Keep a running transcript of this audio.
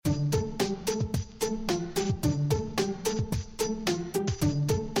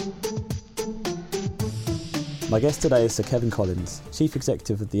My guest today is Sir Kevin Collins, Chief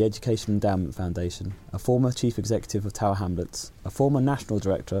Executive of the Education Endowment Foundation, a former Chief Executive of Tower Hamlets, a former National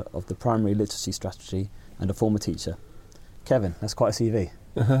Director of the Primary Literacy Strategy, and a former teacher. Kevin, that's quite a CV.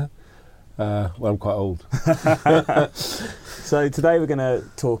 Well, I'm quite old. So today we're going to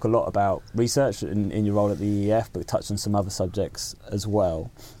talk a lot about research in your role at the EEF, but touch on some other subjects as well.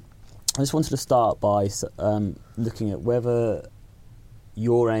 I just wanted to start by looking at whether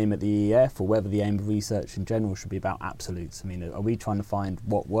your aim at the EEF or whether the aim of research in general should be about absolutes. I mean, are we trying to find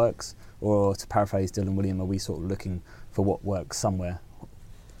what works, or to paraphrase Dylan Wiliam, are we sort of looking for what works somewhere?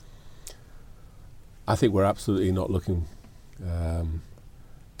 I think we're absolutely not looking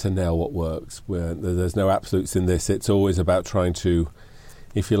to nail what works. There's no absolutes in this. It's always about trying to,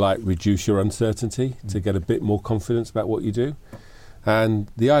 if you like, reduce your uncertainty to get a bit more confidence about what you do.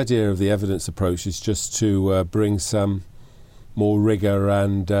 And the idea of the evidence approach is just to bring some more rigour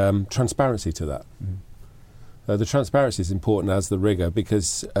and transparency to that. The transparency is important as the rigour,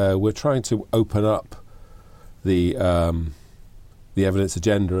 because we're trying to open up the evidence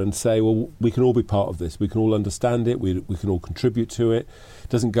agenda and say, well, we can all be part of this. We can all understand it. We can all contribute to it. It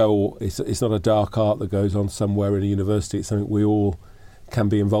doesn't go. It's not a dark art that goes on somewhere in a university. It's something we all can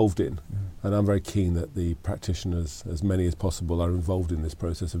be involved in. And I'm very keen that the practitioners, as many as possible, are involved in this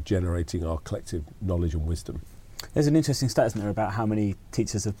process of generating our collective knowledge and wisdom. There's an interesting stat, isn't there, about how many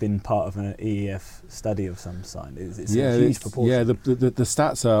teachers have been part of an EEF study of some kind. It's a huge proportion. Yeah, the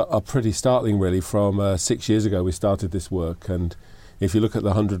stats are pretty startling, really. From 6 years ago we started this work, and if you look at the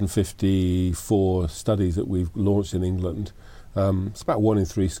 154 studies that we've launched in England, it's about 1 in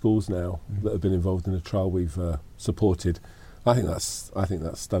 3 schools now that have been involved in a trial we've supported. I think that's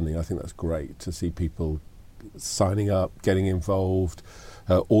stunning. I think that's great to see people signing up, getting involved.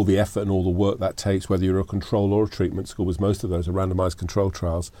 All the effort and all the work that takes, whether you're a control or a treatment school, because most of those are randomised control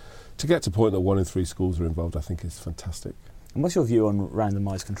trials, to get to the point that 1 in 3 schools are involved, I think is fantastic. And what's your view on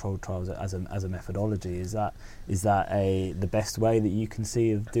randomised controlled trials as a methodology? Is that the best way that you can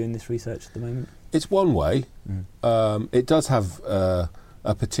see of doing this research at the moment? It's one way. It does have a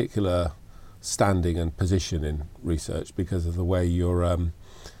particular standing and position in research because of the way you're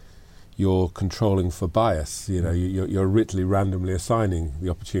controlling for bias. You know, you're literally randomly assigning the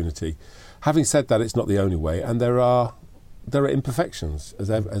opportunity. Having said that, it's not the only way, and there are imperfections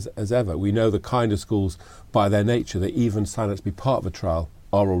as ever. We know the kind of schools, by their nature, that even sign up to be part of a trial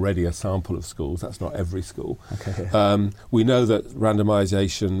are already a sample of schools. That's not every school. Okay. We know that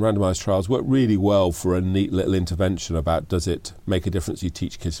randomised trials work really well for a neat little intervention about, does it make a difference you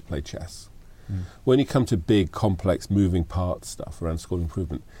teach kids to play chess? When you come to big, complex, moving parts stuff around school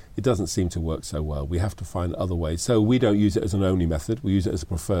improvement, it doesn't seem to work so well. We have to find other ways. So we don't use it as an only method. We use it as a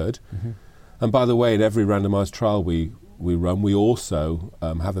preferred. And by the way, in every randomised trial we run, we also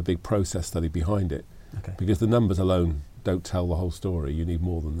have a big process study behind it. Okay. Because the numbers alone don't tell the whole story. You need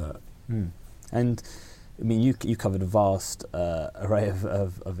more than that. And I mean, you covered a vast array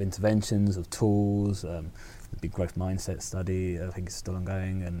of interventions, of tools. The Big Growth Mindset study, I think, is still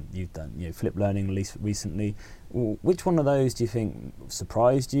ongoing, and you've done flipped learning recently. Which one of those do you think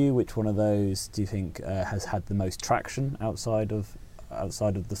surprised you? Which one of those do you think has had the most traction outside of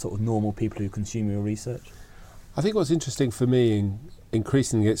the sort of normal people who consume your research? I think what's interesting for me,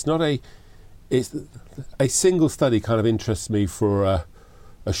 increasingly, it's a single study kind of interests me for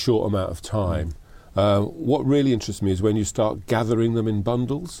a short amount of time. What really interests me is when you start gathering them in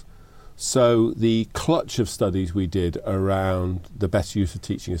bundles. So the clutch of studies we did around the best use of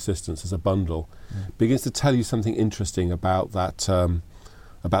teaching assistants as a bundle begins to tell you something interesting about that,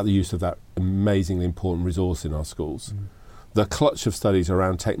 about the use of that amazingly important resource in our schools. The clutch of studies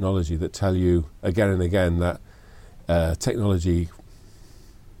around technology that tell you again and again that technology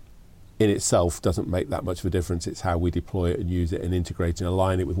in itself doesn't make that much of a difference. It's how we deploy it and use it and integrate and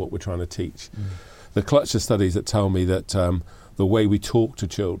align it with what we're trying to teach. The clutch of studies that tell me that the way we talk to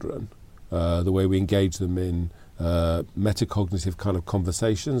children, the way we engage them in metacognitive kind of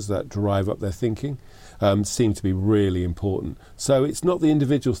conversations that drive up their thinking seem to be really important. So it's not the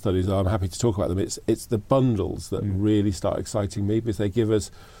individual studies, I'm happy to talk about them, it's the bundles that really start exciting me, because they give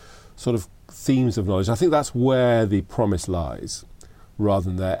us sort of themes of knowledge. I think that's where the promise lies, rather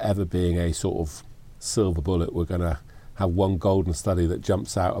than there ever being a sort of silver bullet. We're going to have one golden study that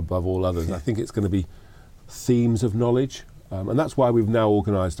jumps out above all others. I think it's going to be themes of knowledge. And that's why we've now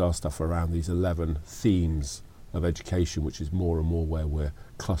organised our stuff around these 11 themes of education, which is more and more where we're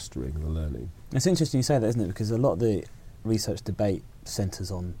clustering the learning. It's interesting you say that, isn't it? Because a lot of the research debate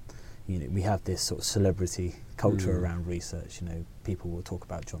centres on, we have this sort of celebrity culture around research. People will talk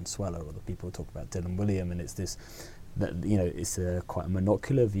about John Sweller, or the people will talk about Dylan Wiliam, and it's this, that it's quite a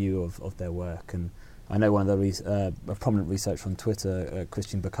monocular view of their work. And I know one of the a prominent researcher on Twitter,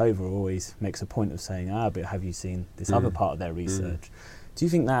 Christian Bokova, always makes a point of saying, but have you seen this other part of their research? Do you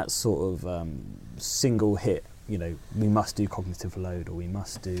think that sort of single hit, we must do cognitive load, or we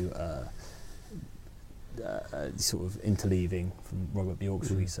must do sort of interleaving from Robert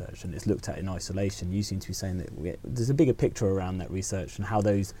Bjork's research, and it's looked at in isolation? You seem to be saying that there's a bigger picture around that research and how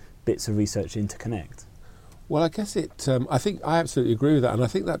those bits of research interconnect. Well, I guess I think I absolutely agree with that, and I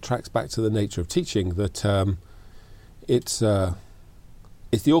think that tracks back to the nature of teaching, that it's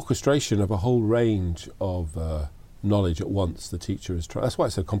the orchestration of a whole range of knowledge at once the teacher is trying. That's why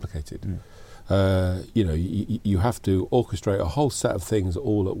it's so complicated. You have to orchestrate a whole set of things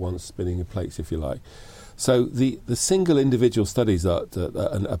all at once, spinning in plates, if you like. So the single individual studies that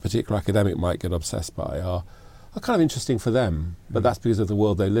a particular academic might get obsessed by are kind of interesting for them, but that's because of the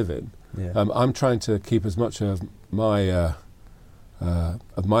world they live in. Yeah. I'm trying to keep as much of my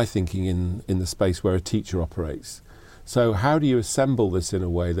thinking in the space where a teacher operates. So how do you assemble this in a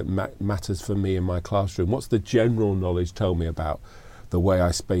way that matters for me in my classroom? What's the general knowledge tell me about the way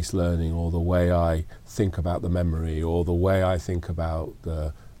I space learning, or the way I think about the memory, or the way I think about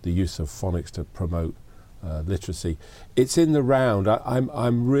the use of phonics to promote literacy? It's in the round.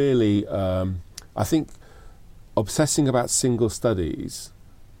 I'm really, I think obsessing about single studies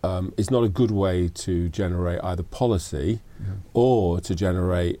is not a good way to generate either policy or to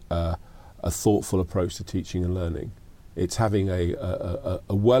generate a thoughtful approach to teaching and learning. It's having a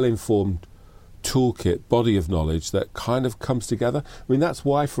well-informed toolkit, body of knowledge that kind of comes together. I mean, that's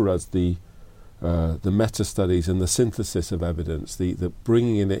why for us the meta-studies and the synthesis of evidence, the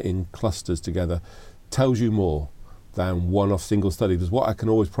bringing it in clusters together, tells you more than one-off single study. Because what I can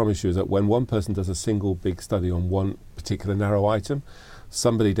always promise you is that when one person does a single big study on one particular narrow item,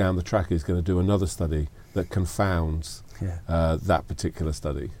 somebody down the track is going to do another study that confounds that particular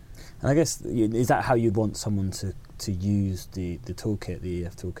study. And I guess, is that how you'd want someone to use the toolkit, the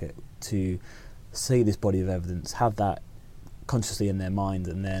EF toolkit, to see this body of evidence, have that consciously in their mind,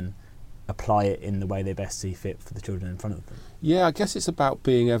 and then apply it in the way they best see fit for the children in front of them? Yeah, I guess it's about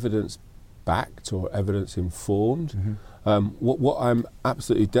being evidence-backed or evidence-informed. What I'm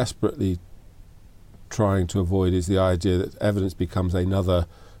absolutely desperately trying to avoid is the idea that evidence becomes another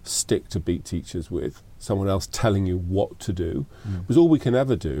stick to beat teachers with, someone else telling you what to do. Because all we can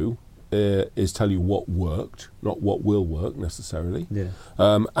ever do is tell you what worked, not what will work necessarily.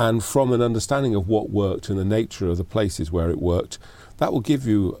 And from an understanding of what worked and the nature of the places where it worked, that will give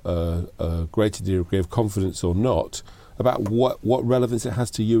you a greater degree of confidence or not about what relevance it has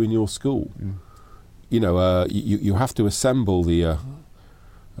to you in your school. You have to assemble the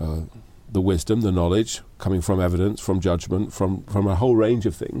wisdom, the knowledge coming from evidence, from judgment, from a whole range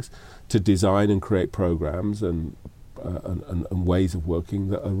of things, to design and create programs and ways of working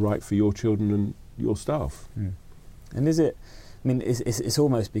that are right for your children and your staff. And is it? I mean, it's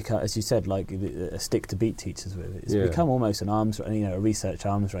almost become, as you said, like a stick to beat teachers with. It's become almost an a research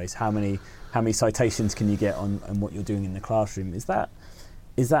arms race. How many citations can you get on what you're doing in the classroom? Is that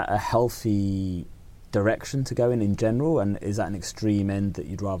a healthy direction to go in general, and is that an extreme end that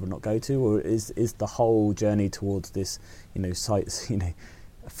you'd rather not go to, or is the whole journey towards this, sites,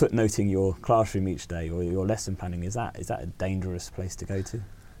 footnoting your classroom each day or your lesson planning, is that a dangerous place to go to?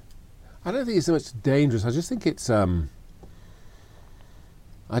 I don't think it's so much dangerous. I just think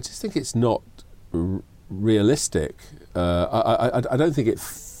it's not realistic. I don't think it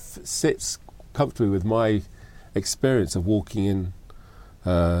sits comfortably with my experience of walking in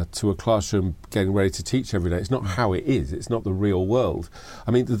to a classroom getting ready to teach every day. It's not how it is. It's not the real world.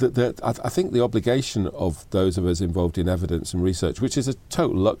 I mean, I think the obligation of those of us involved in evidence and research, which is a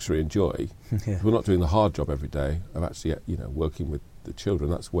total luxury and joy, we're not doing the hard job every day of actually, working with the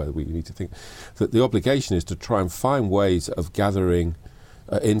children. That's where we need to think that the obligation is to try and find ways of gathering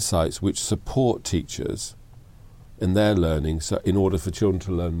insights which support teachers in their learning, so in order for children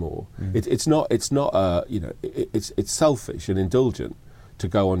to learn more. It's selfish and indulgent to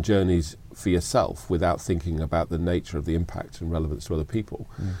go on journeys for yourself without thinking about the nature of the impact and relevance to other people.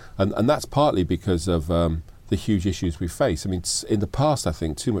 And that's partly because of the huge issues we face. I mean, in the past, I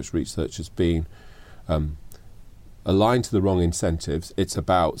think too much research has been aligned to the wrong incentives. It's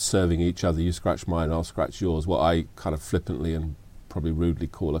about serving each other. You scratch mine, I'll scratch yours. What I kind of flippantly and probably rudely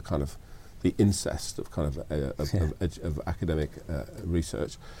call a kind of the incest of kind of academic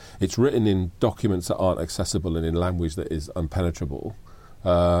research. It's written in documents that aren't accessible and in language that is impenetrable.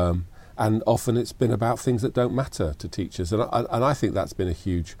 And often it's been about things that don't matter to teachers. And I think that's been a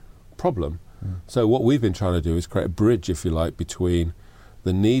huge problem. So what we've been trying to do is create a bridge, if you like, between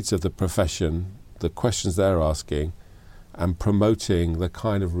the needs of the profession, the questions they're asking, and promoting the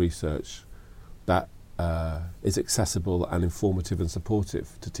kind of research that is accessible and informative and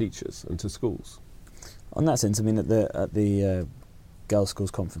supportive to teachers and to schools. On that sense, I mean, at the Girls'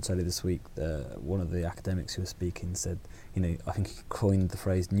 Schools Conference earlier this week, one of the academics who was speaking said, I think he coined the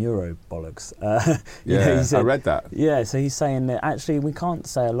phrase neurobollocks. He said, I read that. Yeah, so he's saying that actually we can't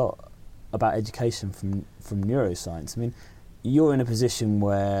say a lot about education from neuroscience. I mean, you're in a position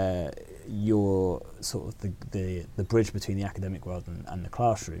where you're sort of the bridge between the academic world and the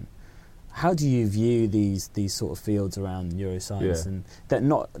classroom. How do you view these sort of fields around neuroscience, and that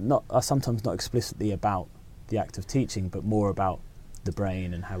are sometimes not explicitly about the act of teaching, but more about the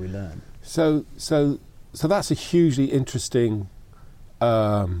brain and how we learn? So that's a hugely interesting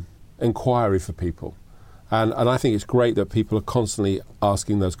inquiry for people, and I think it's great that people are constantly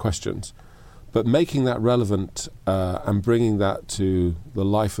asking those questions, but making that relevant and bringing that to the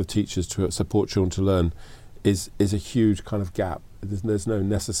life of teachers to support children to learn is a huge kind of gap. There's no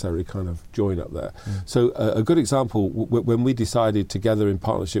necessary kind of join up there. So a good example, when we decided together in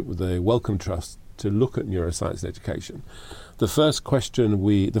partnership with the Wellcome Trust to look at neuroscience in education, the first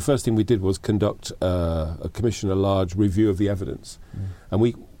thing we did was commission a large review of the evidence. And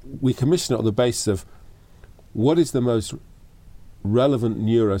we commissioned it on the basis of what is the most relevant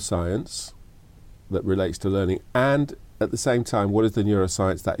neuroscience that relates to learning, and at the same time, what is the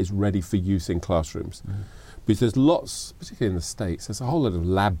neuroscience that is ready for use in classrooms? Because there's lots, particularly in the States, there's a whole lot of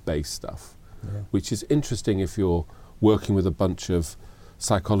lab-based stuff, which is interesting if you're working with a bunch of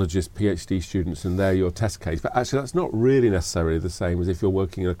psychologists, PhD students, and they're your test case. But actually, that's not really necessarily the same as if you're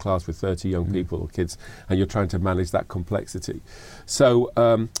working in a class with 30 young people or kids, and you're trying to manage that complexity.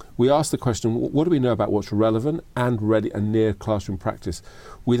 So we asked the question, what do we know about what's relevant and ready and near classroom practice?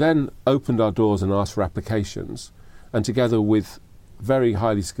 We then opened our doors and asked for applications, and together with very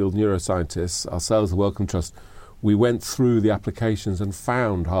highly skilled neuroscientists, ourselves, the Wellcome Trust, we went through the applications and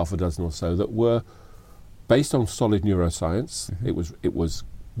found half a dozen or so that were based on solid neuroscience. It was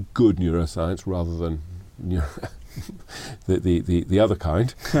good neuroscience rather than the other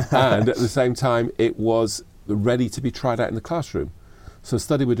kind, and at the same time it was ready to be tried out in the classroom. So a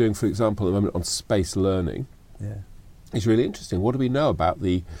study we're doing, for example, at the moment on space learning is really interesting. What do we know about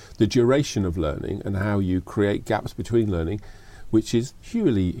the duration of learning and how you create gaps between learning, which is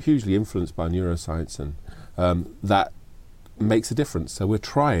hugely influenced by neuroscience, and that makes a difference. So we're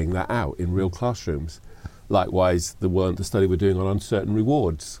trying that out in real classrooms. Likewise, the study we're doing on uncertain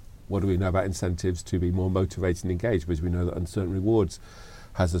rewards. What do we know about incentives to be more motivated and engaged? Because we know that uncertain rewards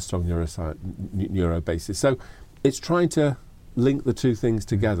has a strong neuro basis. So it's trying to link the two things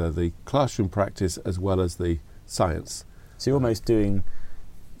together, the classroom practice as well as the science. So you're almost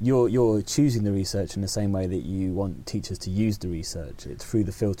you're choosing the research in the same way that you want teachers to use the research. It's through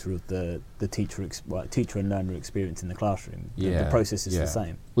the filter of the teacher and learner experience in the classroom. The process is the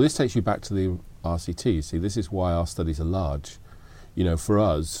same. Well, this takes you back to the RCT. You see, this is why our studies are large. For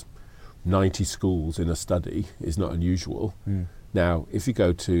us, 90 schools in a study is not unusual. Now, if you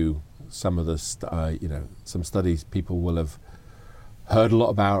go to some of the some studies people will have heard a lot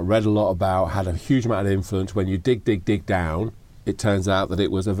about, read a lot about, had a huge amount of influence. When you dig down, it turns out that it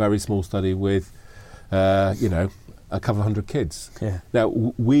was a very small study with, a couple of hundred kids. Now,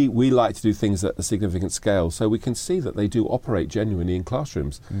 we like to do things at a significant scale, so we can see that they do operate genuinely in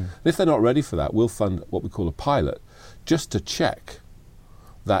classrooms. And if they're not ready for that, we'll fund what we call a pilot, just to check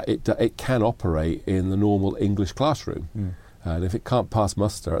that it can operate in the normal English classroom. And if it can't pass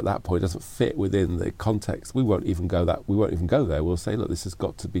muster at that point, doesn't fit within the context, we won't even go there. We'll say, look, this has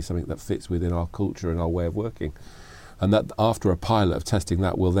got to be something that fits within our culture and our way of working. And that after a pilot of testing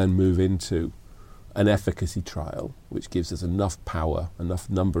that, we'll then move into an efficacy trial, which gives us enough power, enough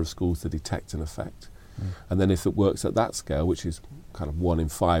number of schools to detect an effect. And then if it works at that scale, which is kind of 1 in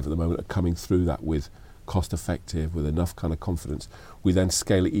 5 at the moment, are coming through that with cost effective, with enough kind of confidence, we then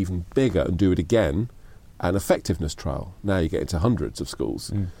scale it even bigger and do it again, an effectiveness trial. Now you get into hundreds of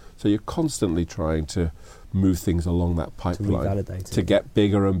schools. So you're constantly trying to move things along that pipeline to get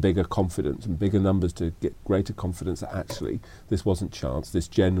bigger and bigger confidence and bigger numbers, to get greater confidence that actually this wasn't chance, this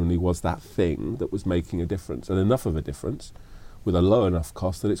genuinely was that thing that was making a difference, and enough of a difference with a low enough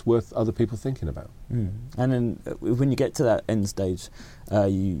cost that it's worth other people thinking about. And then when you get to that end stage,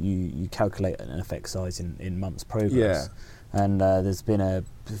 you calculate an effect size in months' progress. And there's been a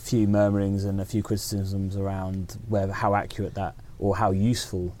few murmurings and a few criticisms around how accurate that, or how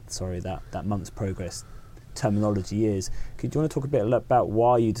useful, that month's progress terminology is. Do you want to talk a bit about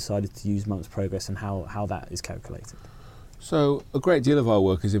why you decided to use month's progress and how that is calculated? So a great deal of our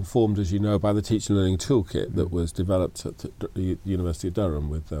work is informed, as you know, by the Teaching and Learning Toolkit that was developed at the University of Durham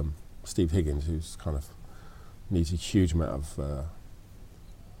with Steve Higgins, who's kind of needs a huge amount of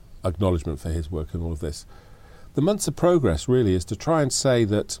acknowledgement for his work in all of this. The months of progress really is to try and say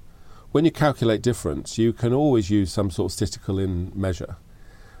that when you calculate difference, you can always use some sort of statistical measure.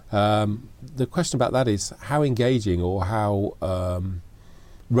 The question about that is how engaging or how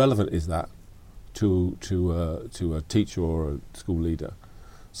relevant is that to a teacher or a school leader.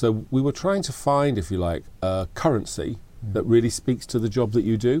 So we were trying to find, if you like, a currency that really speaks to the job that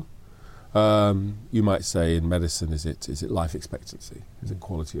you do. You might say in medicine, is it life expectancy? Is it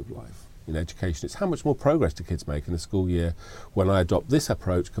quality of life? In education, it's how much more progress do kids make in a school year when I adopt this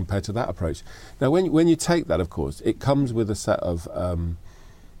approach compared to that approach. Now, when you take that, of course, it comes with a set of,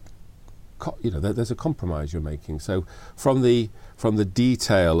 there's a compromise you're making. So from the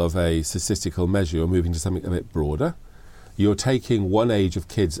detail of a statistical measure, you're moving to something a bit broader. You're taking one age of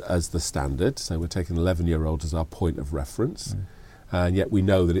kids as the standard, so we're taking 11-year-old as our point of reference, and yet we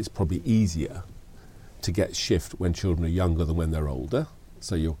know that it's probably easier to get shift when children are younger than when they're older.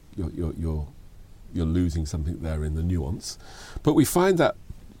 So you're losing something there in the nuance. But we find that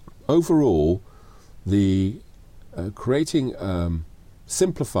overall, the creating,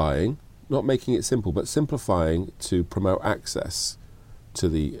 simplifying, not making it simple, but simplifying to promote access to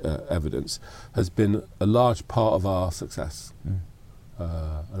the evidence has been a large part of our success. And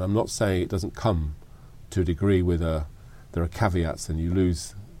I'm not saying it doesn't come to a degree with there are caveats and you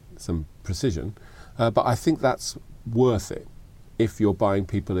lose some precision, but I think that's worth it if you're buying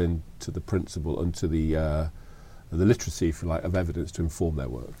people into the principle and to the literacy, if you like, of evidence to inform their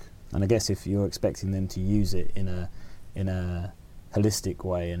work. And I guess if you're expecting them to use it in a holistic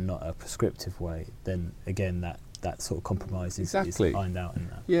way and not a prescriptive way, then again that sort of compromise is ironed out in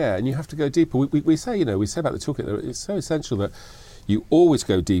that. Yeah, and you have to go deeper. We say about the toolkit, it's so essential that you always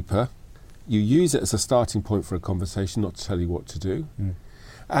go deeper. You use it as a starting point for a conversation, not to tell you what to do,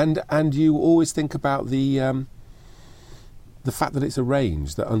 and you always think about the fact that it's a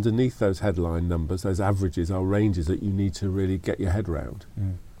range, that underneath those headline numbers, those averages are ranges that you need to really get your head around.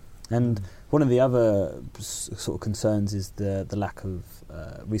 And one of the other sort of concerns is the lack of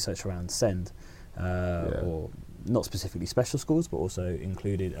research around SEND, or not specifically special schools, but also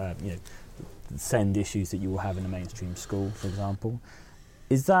included SEND issues that you will have in a mainstream school, for example.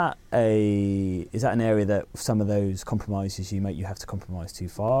 Is that an area that some of those compromises you make, you have to compromise too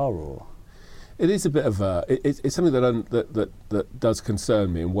far, or? It is a bit of it's something that does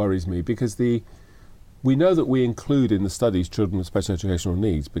concern me and worries me, because we know that we include in the studies children with special educational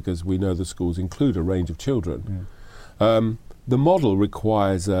needs because we know the schools include a range of children. The model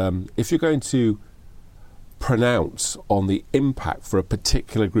requires, if you're going to pronounce on the impact for a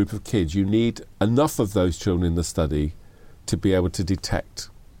particular group of kids, you need enough of those children in the study to be able to detect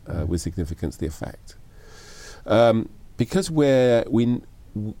with significance the effect. Because we're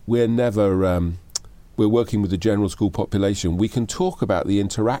working with the general school population, we can talk about the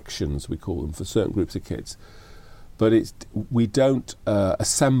interactions, we call them, for certain groups of kids, but we don't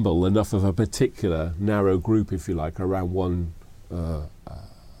assemble enough of a particular narrow group, if you like, around one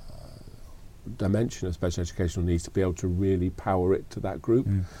dimension of special educational needs to be able to really power it to that group.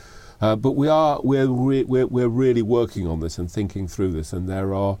 But we're really working on this and thinking through this, and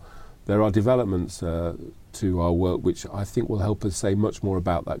there are developments to our work which I think will help us say much more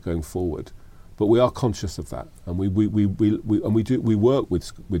about that going forward. But we are conscious of that, and we work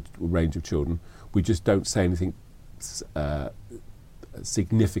with a range of children. We just don't say anything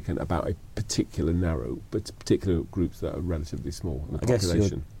significant about a particular particular groups that are relatively small in the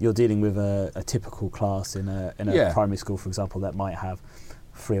population. Guess you're dealing with a typical class in a primary school, for example, that might have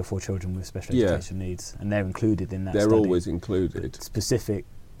 3 or 4 children with special education needs, and they're included in that study. They're always included. But specific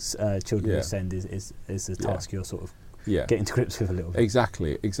children with SEND is the task you're sort of getting to grips with a little bit.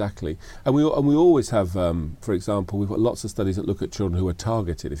 Exactly. And we always have, for example, we've got lots of studies that look at children who are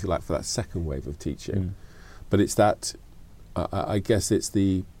targeted, if you like, for that second wave of teaching. But it's that, I guess it's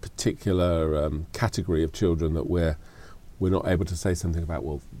the particular category of children that we're not able to say something about,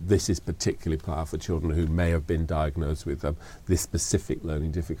 well, this is particularly powerful for children who may have been diagnosed with this specific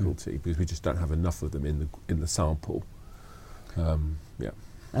learning difficulty, because we just don't have enough of them in the sample.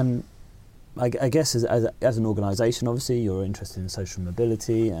 And I guess as an organisation, obviously, you're interested in social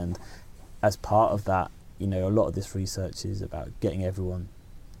mobility, and as part of that, a lot of this research is about getting everyone,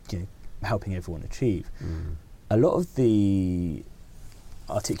 helping everyone achieve. A lot of the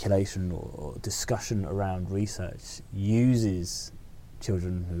articulation or discussion around research uses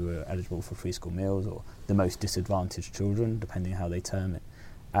children who are eligible for free school meals, or the most disadvantaged children, depending how they term it,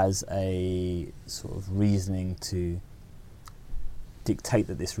 as a sort of reasoning to dictate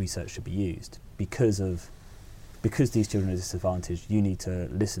that this research should be used. Because these children are disadvantaged, you need to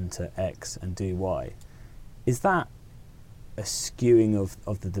listen to X and do Y. Is that a skewing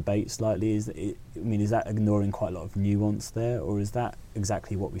of the debate slightly? Is that ignoring quite a lot of nuance there, or is that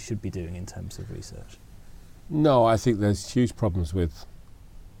exactly what we should be doing in terms of research? No, I think there's huge problems with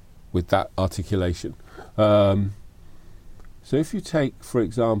that articulation. So if you take, for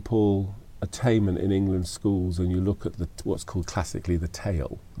example, attainment in England schools, and you look at what's called classically the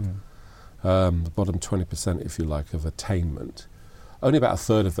tail, the bottom 20%, if you like, of attainment, only about a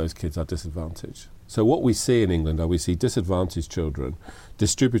third of those kids are disadvantaged. So what we see in England we see disadvantaged children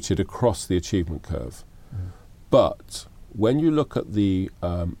distributed across the achievement curve. But when you look at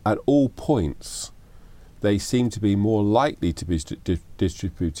at all points, they seem to be more likely to be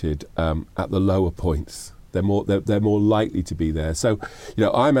distributed at the lower points. They're more likely to be there. So,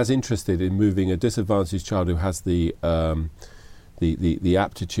 I'm as interested in moving a disadvantaged child who has the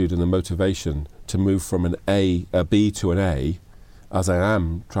aptitude and the motivation to move from a B to an A, as I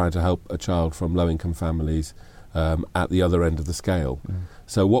am trying to help a child from low-income families at the other end of the scale.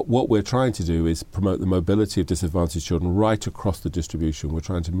 So what we're trying to do is promote the mobility of disadvantaged children right across the distribution. We're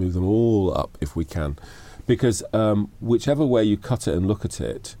trying to move them all up if we can. Because whichever way you cut it and look at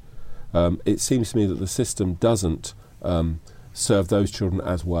it, it seems to me that the system doesn't serve those children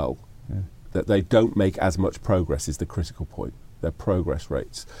as well. That they don't make as much progress is the critical point, their progress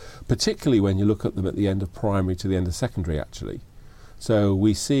rates. Particularly when you look at them at the end of primary to the end of secondary, actually. So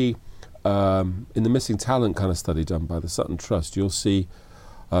we see in the missing talent kind of study done by the Sutton Trust, you'll see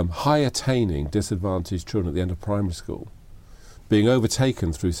high attaining disadvantaged children at the end of primary school being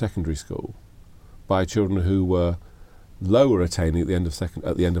overtaken through secondary school by children who were lower attaining at the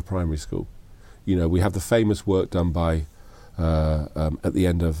end of primary school. We have the famous work done by at the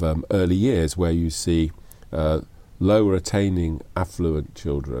end of early years, where you see lower attaining affluent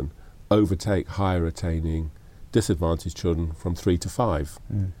children overtake higher attaining disadvantaged children from 3 to 5.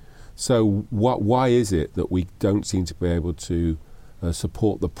 So why is it that we don't seem to be able to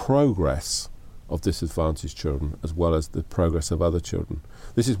support the progress of disadvantaged children as well as the progress of other children?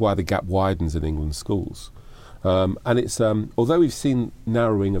 This is why the gap widens in England schools. And it's although we've seen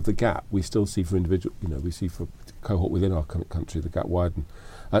narrowing of the gap, we still see for individual, we see for cohort within our country the gap widen.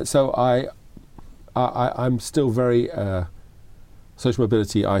 So I'm still very social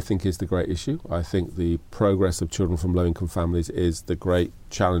mobility. I think is the great issue. I think the progress of children from low-income families is the great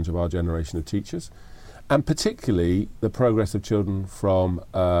challenge of our generation of teachers, and particularly the progress of children from,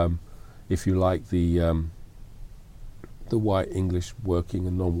 if you like, the white English working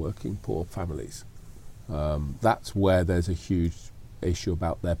and non-working poor families. That's where there's a huge issue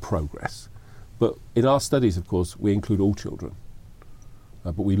about their progress. But in our studies, of course, we include all children.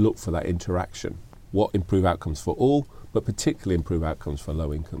 But we look for that interaction. What improve outcomes for all, but particularly improve outcomes for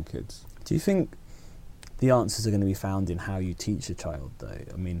low-income kids. Do you think the answers are going to be found in how you teach a child, though?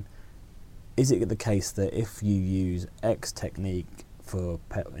 I mean, is it the case that if you use X technique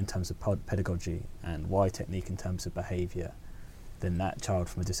in terms of pedagogy and Y technique in terms of behaviour, then that child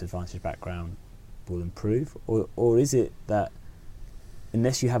from a disadvantaged background will improve? Or is it that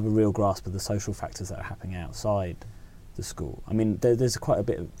unless you have a real grasp of the social factors that are happening outside the school? I mean, there's quite a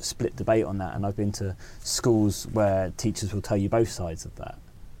bit of split debate on that, and I've been to schools where teachers will tell you both sides of that.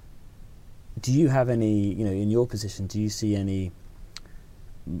 Do you have any, in your position, do you see any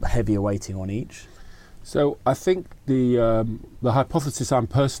heavier weighting on each? So I think the hypothesis I'm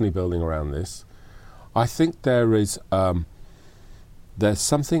personally building around this, I think there's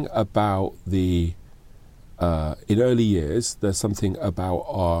something about in early years, there's something about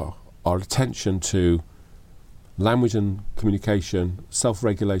our attention to language and communication,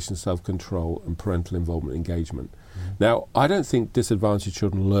 self-regulation, self-control, and parental involvement engagement. Now, I don't think disadvantaged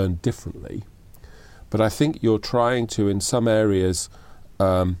children learn differently, but I think you're trying to, in some areas,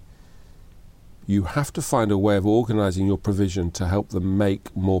 you have to find a way of organising your provision to help them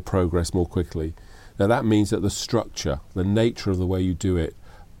make more progress more quickly. Now, that means that the structure, the nature of the way you do it,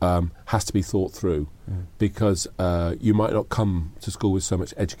 has to be thought through, because you might not come to school with so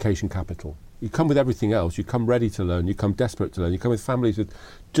much education capital. You come with everything else. You come ready to learn. You come desperate to learn. You come with families with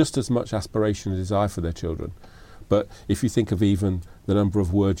just as much aspiration and desire for their children. But if you think of even the number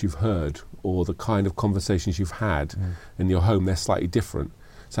of words you've heard or the kind of conversations you've had in your home, they're slightly different.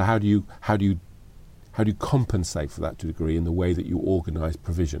 So how do you compensate for that to a degree in the way that you organise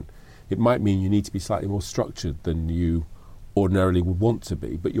provision? It might mean you need to be slightly more structured than you ordinarily would want to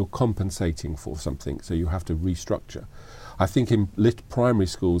be, but you're compensating for something, so you have to restructure. I think in primary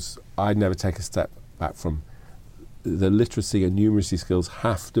schools, I'd never take a step back from the literacy and numeracy skills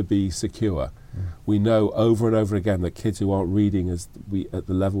have to be secure. We know over and over again that kids who aren't reading at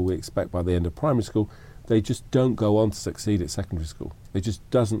the level we expect by the end of primary school, they just don't go on to succeed at secondary school. It just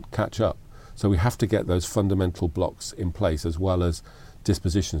doesn't catch up. So we have to get those fundamental blocks in place, as well as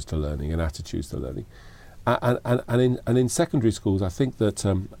dispositions to learning and attitudes to learning. And in secondary schools, I think that,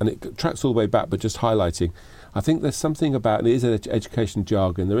 and it tracks all the way back, but just highlighting, I think there's something about, and it is an education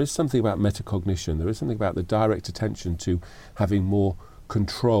jargon, there is something about metacognition, there is something about the direct attention to having more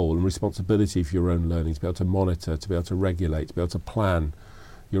control and responsibility for your own learning, to be able to monitor, to be able to regulate, to be able to plan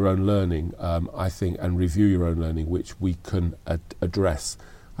your own learning, I think, and review your own learning, which we can address.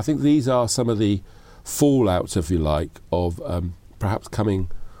 I think these are some of the fallouts, if you like, of perhaps coming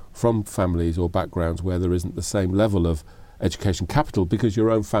from families or backgrounds where there isn't the same level of education capital, because your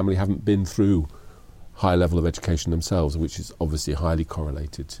own family haven't been through high level of education themselves, which is obviously highly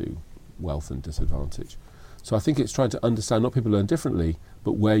correlated to wealth and disadvantage. So I think it's trying to understand, not people learn differently,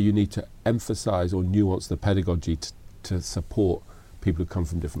 but where you need to emphasise or nuance the pedagogy to support people who come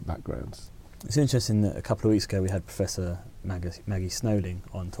from different backgrounds. It's interesting that a couple of weeks ago we had Professor Maggie Snowling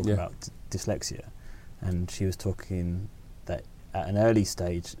on talking about dyslexia, and she was talking that at an early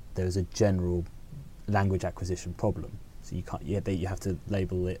stage there was a general language acquisition problem, so you have to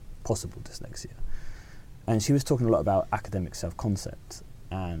label it possible dyslexia. And she was talking a lot about academic self-concept,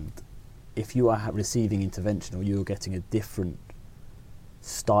 and if you are receiving intervention or you're getting a different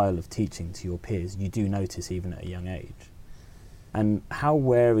style of teaching to your peers, you do notice even at a young age. And how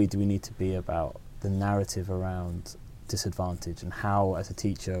wary do we need to be about the narrative around disadvantage, and how, as a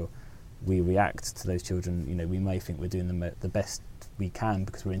teacher, we react to those children? You know, we may think we're doing the best we can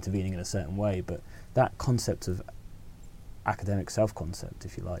because we're intervening in a certain way, but that concept of academic self-concept,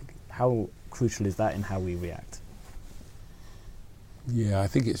 if you like, how crucial is that in how we react? Yeah, I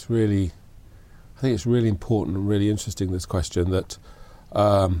think it's really important and really interesting, this question, that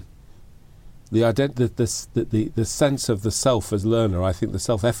the sense of the self as learner, I think the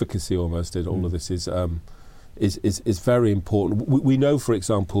self-efficacy almost in all of this is very important. We know, for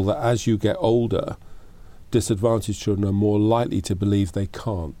example, that as you get older, disadvantaged children are more likely to believe they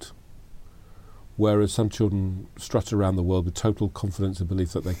can't, whereas some children strut around the world with total confidence and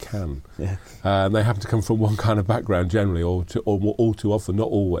belief that they can. Yeah. And they happen to come from one kind of background generally, or all too often, not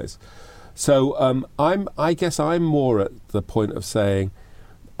always. So I guess I'm more at the point of saying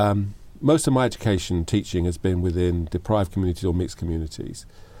most of my education teaching has been within deprived communities or mixed communities.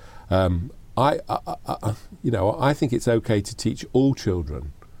 I think it's okay to teach all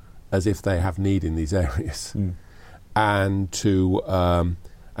children as if they have need in these areas, and to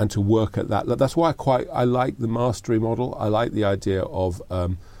work at that. That's why I like the mastery model. I like the idea of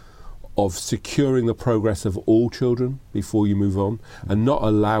securing the progress of all children before you move on, and not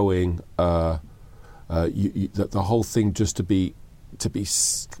allowing the whole thing just to be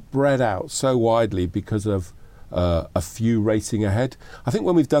spread out so widely because of a few racing ahead. I think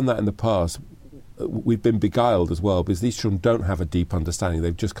when we've done that in the past, we've been beguiled as well, because these children don't have a deep understanding.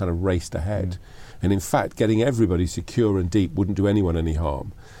 They've just kind of raced ahead. And in fact, getting everybody secure and deep wouldn't do anyone any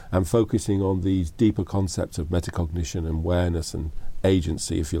harm. And focusing on these deeper concepts of metacognition and awareness and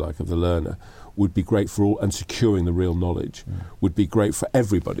agency, if you like, of the learner would be great for all, and securing the real knowledge would be great for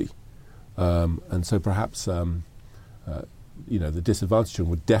everybody. And so perhaps the disadvantaged children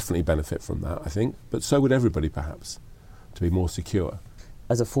would definitely benefit from that, I think, but so would everybody perhaps, to be more secure.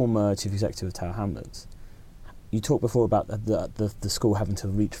 As a former chief executive of Tower Hamlets, you talked before about the school having to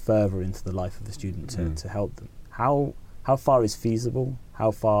reach further into the life of the student to help them. How far is feasible?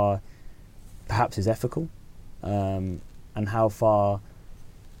 How far perhaps is ethical? And how far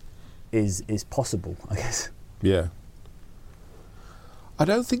is possible, I guess? Yeah. I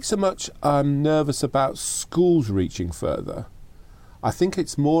don't think so much I'm nervous about schools reaching further. I think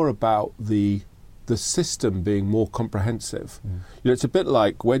it's more about the system being more comprehensive. It's a bit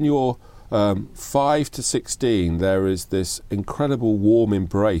like when you're 5 to 16, there is this incredible warm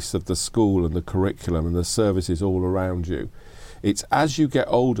embrace of the school and the curriculum and the services all around you. It's as you get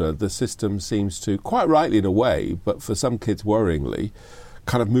older, the system seems to, quite rightly in a way, but for some kids worryingly,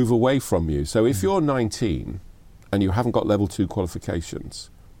 kind of move away from you. So if you're 19 and you haven't got level 2 qualifications,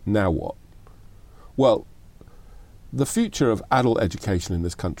 now what? Well, the future of adult education in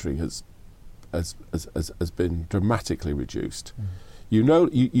this country has been dramatically reduced. You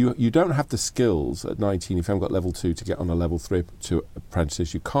don't have the skills at 19 if you haven't got level 2 to get on a level 3 to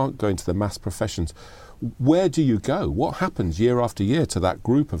apprentices. You can't go into the mass professions. Where do you go? What happens year after year to that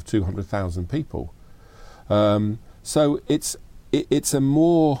group of 200,000 people? So it's a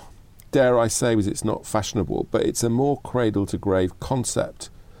more, dare I say, because it's not fashionable, but it's a more cradle-to-grave concept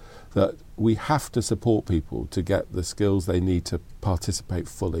that we have to support people to get the skills they need to participate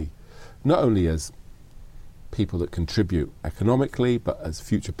fully, not only as people that contribute economically, but as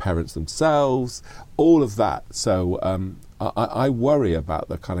future parents themselves, all of that. So I worry about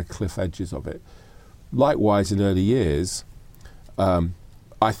the kind of cliff edges of it. Likewise, in early years,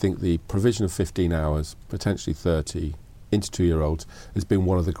 I think the provision of 15 hours, potentially 30, into 2-year-olds has been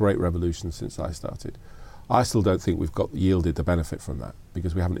one of the great revolutions since I started. I still don't think we've yielded the benefit from that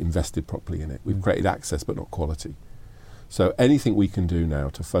because we haven't invested properly in it. We've created access but not quality. So anything we can do now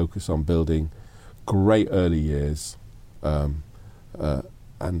to focus on building great early years, and I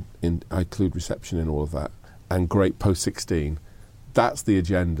include reception in all of that, and great post-16, that's the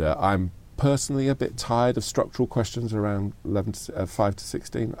agenda. I'm personally a bit tired of structural questions around 5 to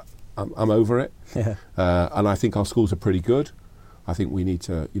 16. I'm over it. Yeah. And I think our schools are pretty good. I think we need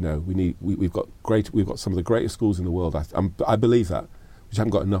to, we've got some of the greatest schools in the world. I believe that. We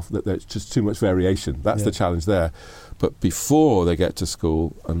haven't got enough, that there's just too much variation. That's the challenge there. But before they get to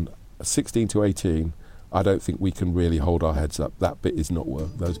school, and 16 to 18, I don't think we can really hold our heads up. That bit is not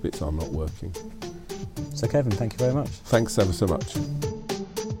working. Those bits are not working. So Kevin, thank you very much. Thanks ever so much.